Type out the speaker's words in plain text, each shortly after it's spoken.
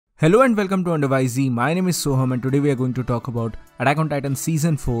Hello and welcome to Under Z. My name is Soham and today we are going to talk about Attack on Titan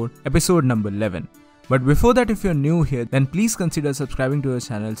Season 4, episode number 11. But before that, if you're new here, then please consider subscribing to our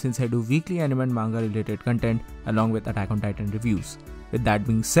channel since I do weekly anime and manga related content along with Attack on Titan reviews. With that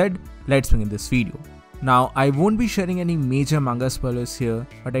being said, let's begin this video. Now, I won't be sharing any major manga spoilers here,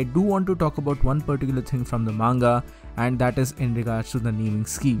 but I do want to talk about one particular thing from the manga, and that is in regards to the naming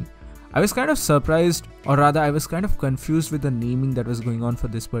scheme. I was kind of surprised, or rather I was kind of confused with the naming that was going on for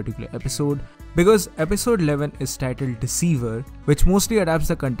this particular episode, because episode 11 is titled Deceiver, which mostly adapts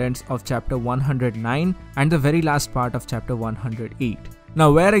the contents of chapter 109 and the very last part of chapter 108.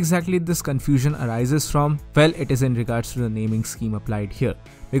 Now, where exactly this confusion arises from? Well, it is in regards to the naming scheme applied here,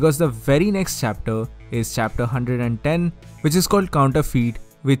 because the very next chapter is chapter 110, which is called Counterfeit,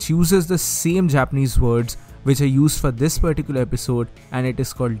 which uses the same Japanese words which are used for this particular episode, and it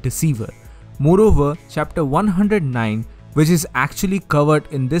is called Deceiver. Moreover, chapter 109, which is actually covered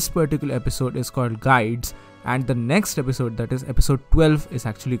in this particular episode, is called Guides, and the next episode, that is episode 12, is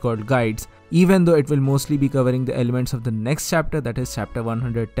actually called Guides, even though it will mostly be covering the elements of the next chapter, that is chapter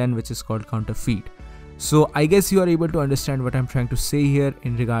 110, which is called Counterfeit. So I guess you are able to understand what I'm trying to say here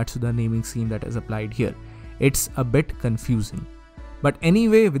in regards to the naming scheme that is applied here. It's a bit confusing. But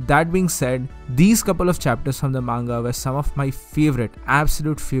anyway, with that being said, these couple of chapters from the manga were some of my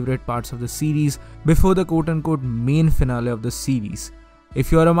absolute favorite parts of the series before the quote-unquote main finale of the series.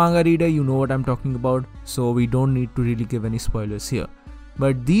 If you're a manga reader, you know what I'm talking about, so we don't need to really give any spoilers here.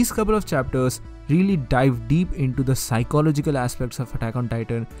 But these couple of chapters really dive deep into the psychological aspects of Attack on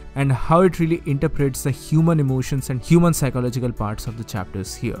Titan and how it really interprets the human emotions and human psychological parts of the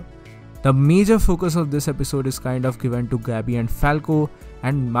chapters here. The major focus of this episode is kind of given to Gabi and Falco,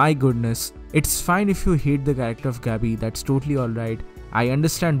 and my goodness, it's fine if you hate the character of Gabi, that's totally alright. I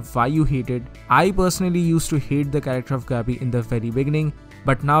understand why you hate it. I personally used to hate the character of Gabi in the very beginning,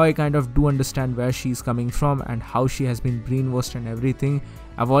 but now I kind of do understand where she's coming from and how she has been brainwashed and everything.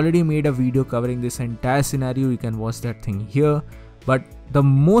 I've already made a video covering this entire scenario, you can watch that thing here. But the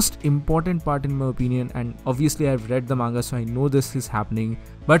most important part in my opinion, and obviously I've read the manga so I know this is happening,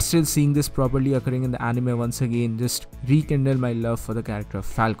 but still seeing this properly occurring in the anime once again just rekindled my love for the character of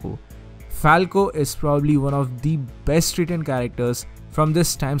Falco. Falco is probably one of the best written characters from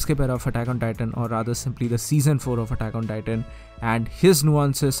this timeskip era of Attack on Titan, or rather simply the season 4 of Attack on Titan, and his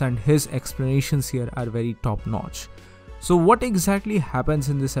nuances and his explanations here are very top notch. So what exactly happens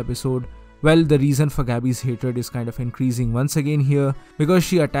in this episode? Well, the reason for Gabi's hatred is kind of increasing once again here, because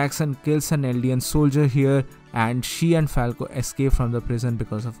she attacks and kills an Eldian soldier here, and she and Falco escape from the prison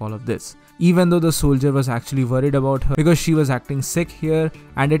because of all of this. Even though the soldier was actually worried about her because she was acting sick here,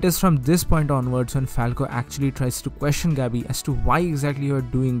 and it is from this point onwards when Falco actually tries to question Gabi as to why exactly you are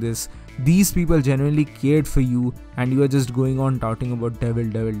doing this. These people genuinely cared for you and you are just going on touting about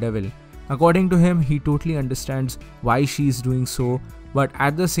devil. According to him, he totally understands why she is doing so. But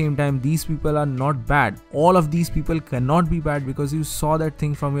at the same time, these people are not bad. All of these people cannot be bad because you saw that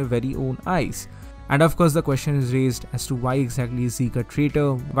thing from your very own eyes. And of course the question is raised as to why exactly is Zeke a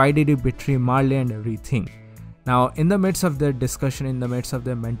traitor, why did he betray Marley and everything. Now in the midst of their discussion, in the midst of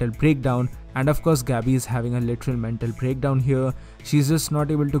their mental breakdown, and of course Gabi is having a literal mental breakdown here, she's just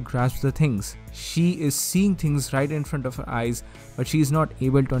not able to grasp the things. She is seeing things right in front of her eyes, but she is not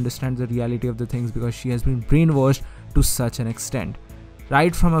able to understand the reality of the things because she has been brainwashed to such an extent.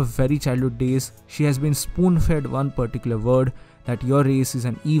 Right from her very childhood days, she has been spoon-fed one particular word, that your race is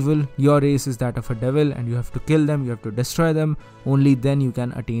an evil, your race is that of a devil, and you have to kill them, you have to destroy them, only then you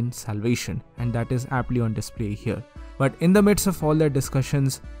can attain salvation, and that is aptly on display here. But in the midst of all their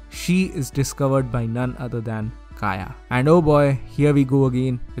discussions, she is discovered by none other than Kaya. And oh boy, here we go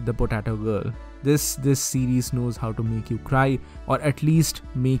again with the potato girl. This series knows how to make you cry, or at least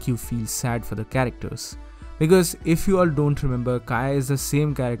make you feel sad for the characters. Because if you all don't remember, Kaya is the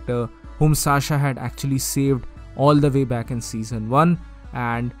same character whom Sasha had actually saved all the way back in season 1,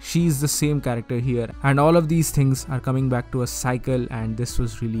 and she's the same character here, and all of these things are coming back to a cycle, and this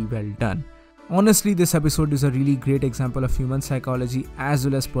was really well done. Honestly, this episode is a really great example of human psychology as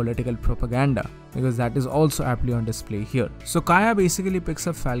well as political propaganda, because that is also aptly on display here. So Kaya basically picks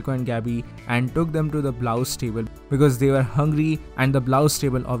up Falco and Gabi and took them to the Blouse table because they were hungry, and the Blouse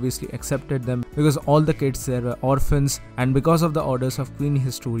table obviously accepted them because all the kids there were orphans, and because of the orders of Queen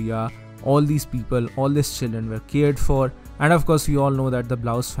Historia, all these people, all these children were cared for. And of course we all know that the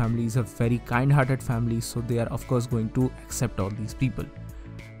Blouse family is a very kind-hearted family, so they are of course going to accept all these people.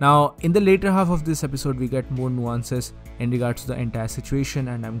 Now in the later half of this episode we get more nuances in regards to the entire situation,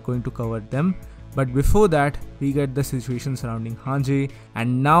 and I'm going to cover them. But before that, we get the situation surrounding Hanji,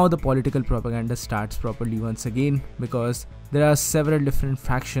 and now the political propaganda starts properly once again because there are several different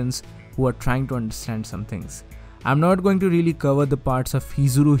factions who are trying to understand some things. I'm not going to really cover the parts of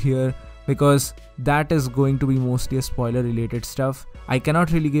Hizuru here because that is going to be mostly a spoiler related stuff. I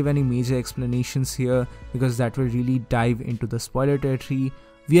cannot really give any major explanations here because that will really dive into the spoiler territory.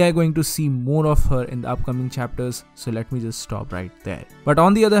 We are going to see more of her in the upcoming chapters, so let me just stop right there. But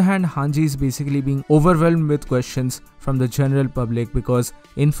on the other hand, Hanji is basically being overwhelmed with questions from the general public because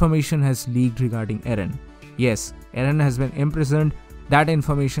information has leaked regarding Eren. Yes, Eren has been imprisoned. That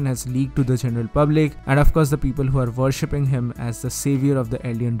information has leaked to the general public, and of course the people who are worshipping him as the savior of the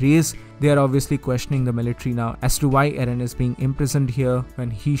alien race, they are obviously questioning the military now as to why Eren is being imprisoned here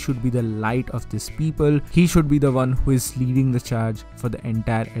when he should be the light of this people. He should be the one who is leading the charge for the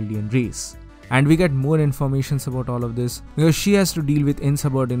entire alien race. And we get more information about all of this because she has to deal with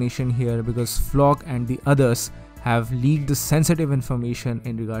insubordination here because Flock and the others have leaked the sensitive information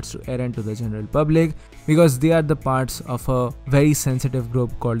in regards to Eren to the general public because they are the parts of a very sensitive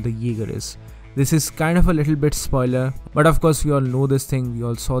group called the Jaegerists. This is kind of a little bit spoiler, but of course we all know this thing, we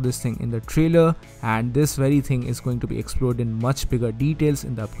all saw this thing in the trailer, and this very thing is going to be explored in much bigger details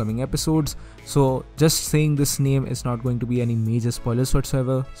in the upcoming episodes. So just saying this name is not going to be any major spoilers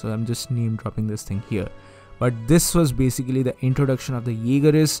whatsoever, so I'm just name dropping this thing here. But this was basically the introduction of the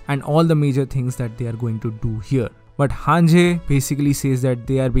Jaegerists and all the major things that they are going to do here. But Hanji basically says that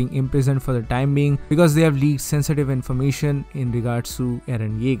they are being imprisoned for the time being because they have leaked sensitive information in regards to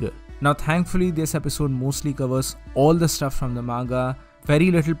Eren Yeager. Now thankfully this episode mostly covers all the stuff from the manga.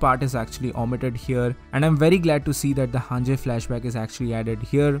 Very little part is actually omitted here, and I'm very glad to see that the Hanji flashback is actually added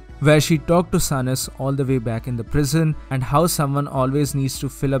here, where she talked to Sanus all the way back in the prison and how someone always needs to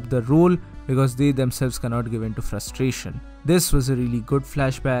fill up the role because they themselves cannot give in to frustration. This was a really good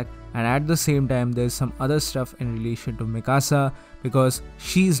flashback, and at the same time there's some other stuff in relation to Mikasa because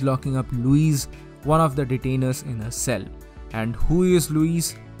she's locking up Louise, one of the detainers in her cell. And who is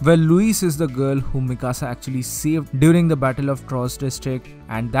Louise? Well, Louise is the girl whom Mikasa actually saved during the Battle of Tross District,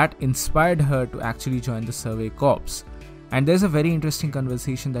 and that inspired her to actually join the Survey Corps. And there's a very interesting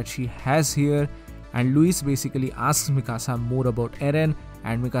conversation that she has here, and Louise basically asks Mikasa more about Eren,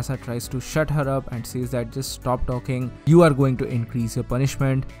 and Mikasa tries to shut her up and says that just stop talking, you are going to increase your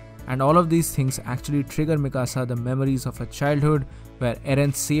punishment. And all of these things actually trigger Mikasa the memories of her childhood where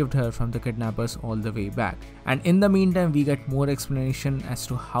Eren saved her from the kidnappers all the way back. And in the meantime we get more explanation as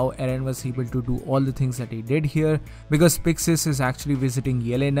to how Eren was able to do all the things that he did here because Pixis is actually visiting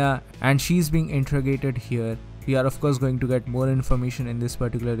Yelena and she's being interrogated here. We are of course going to get more information in this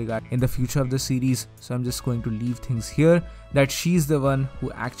particular regard in the future of the series, so I'm just going to leave things here that she's the one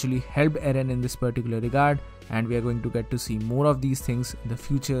who actually helped Eren in this particular regard, and we are going to get to see more of these things in the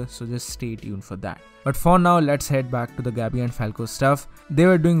future, so just stay tuned for that. But for now, let's head back to the Gabby and Falco stuff. They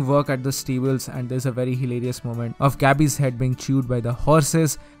were doing work at the stables and there's a very hilarious moment of Gabby's head being chewed by the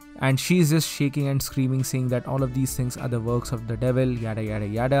horses, and she's just shaking and screaming saying that all of these things are the works of the devil, yada yada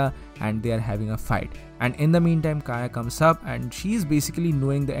yada, and they are having a fight. And in the meantime Kaya comes up and she's basically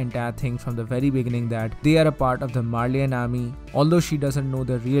knowing the entire thing from the very beginning that they are a part of the Marleyan army, although she doesn't know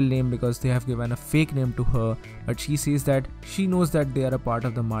the real name because they have given a fake name to her, but she says that she knows that they are a part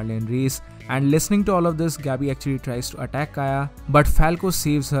of the Marleyan race. And listening to all of this, Gabby actually tries to attack Kaya, but Falco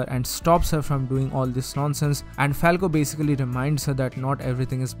saves her and stops her from doing all this nonsense, and Falco basically reminds her that not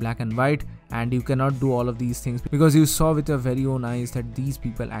everything is black and white and you cannot do all of these things because you saw with your very own eyes that these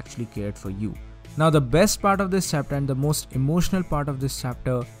people actually cared for you. Now the best part of this chapter and the most emotional part of this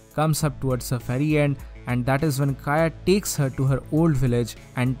chapter comes up towards the very end, and that is when Kaya takes her to her old village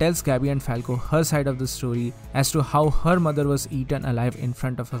and tells Gabby and Falco her side of the story as to how her mother was eaten alive in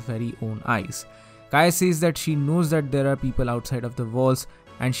front of her very own eyes. Kaya says that she knows that there are people outside of the walls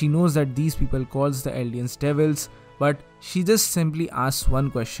and she knows that these people calls the aliens devils, but she just simply asks one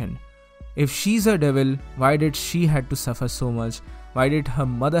question. If she's a devil, why did she had to suffer so much? Why did her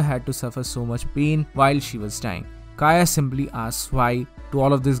mother had to suffer so much pain while she was dying? Kaya simply asks why. To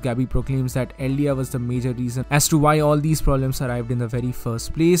all of this, Gabby proclaims that Eldia was the major reason as to why all these problems arrived in the very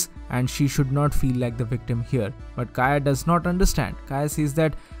first place, and she should not feel like the victim here. But Kaya does not understand. Kaya says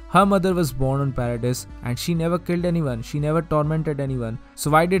that her mother was born on Paradise and she never killed anyone, she never tormented anyone. So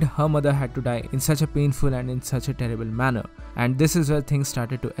why did her mother had to die in such a painful and in such a terrible manner? And this is where things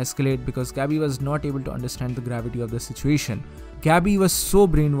started to escalate because Gabby was not able to understand the gravity of the situation. Gabby was so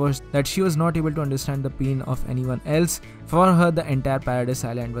brainwashed that she was not able to understand the pain of anyone else. For her, the entire Paradise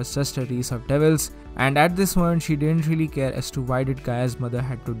Island was just a race of devils, and at this moment she didn't really care as to why did Kaya's mother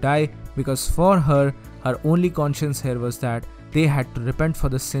had to die, because for her, her only conscience here was that they had to repent for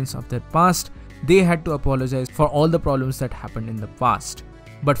the sins of their past, they had to apologize for all the problems that happened in the past.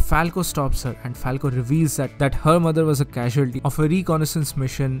 But Falco stops her, and Falco reveals that her mother was a casualty of a reconnaissance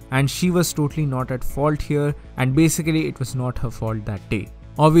mission and she was totally not at fault here, and basically it was not her fault that day.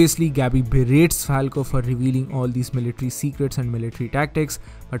 Obviously, Gabby berates Falco for revealing all these military secrets and military tactics,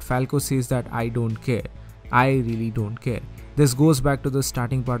 but Falco says that I don't care. I really don't care. This goes back to the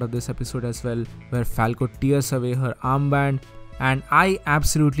starting part of this episode as well, where Falco tears away her armband, and I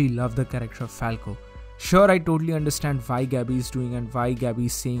absolutely love the character of Falco. Sure, I totally understand why Gabby is doing and why Gabby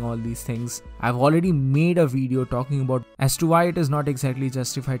is saying all these things. I've already made a video talking about as to why it is not exactly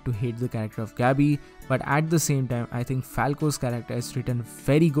justified to hate the character of Gabby, but at the same time, I think Falco's character is written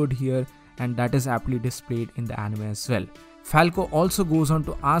very good here, and that is aptly displayed in the anime as well. Falco also goes on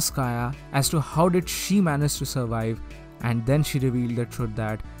to ask Kaya as to how did she manage to survive, and then she revealed the truth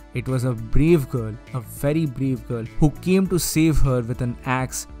that it was a brave girl, a very brave girl, who came to save her with an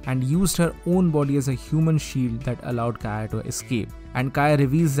axe and used her own body as a human shield that allowed Kaya to escape. And Kaya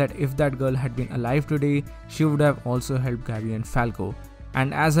reveals that if that girl had been alive today, she would have also helped Gabby and Falco.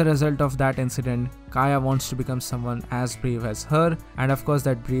 And as a result of that incident, Kaya wants to become someone as brave as her, and of course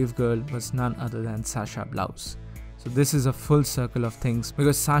that brave girl was none other than Sasha Blouse. So this is a full circle of things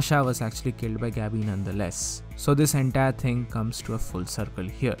because Sasha was actually killed by Gabby nonetheless. So this entire thing comes to a full circle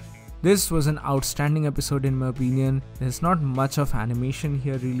here. This was an outstanding episode in my opinion. There's not much of animation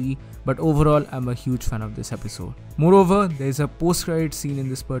here really, but overall I'm a huge fan of this episode. Moreover, there's a post-credit scene in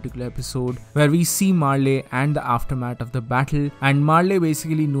this particular episode where we see Marley and the aftermath of the battle, and Marley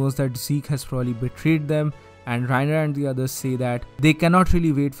basically knows that Zeke has probably betrayed them, and Reiner and the others say that they cannot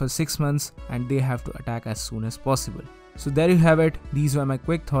really wait for 6 months and they have to attack as soon as possible. So there you have it. These were my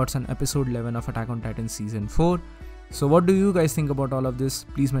quick thoughts on episode 11 of Attack on Titan season 4. So what do you guys think about all of this?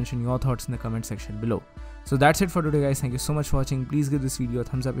 Please mention your thoughts in the comment section below. So that's it for today guys. Thank you so much for watching. Please give this video a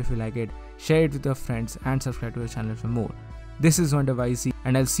thumbs up if you like it, share it with your friends and subscribe to our channel for more. This is Wonder YZ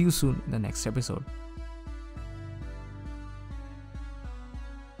and I'll see you soon in the next episode.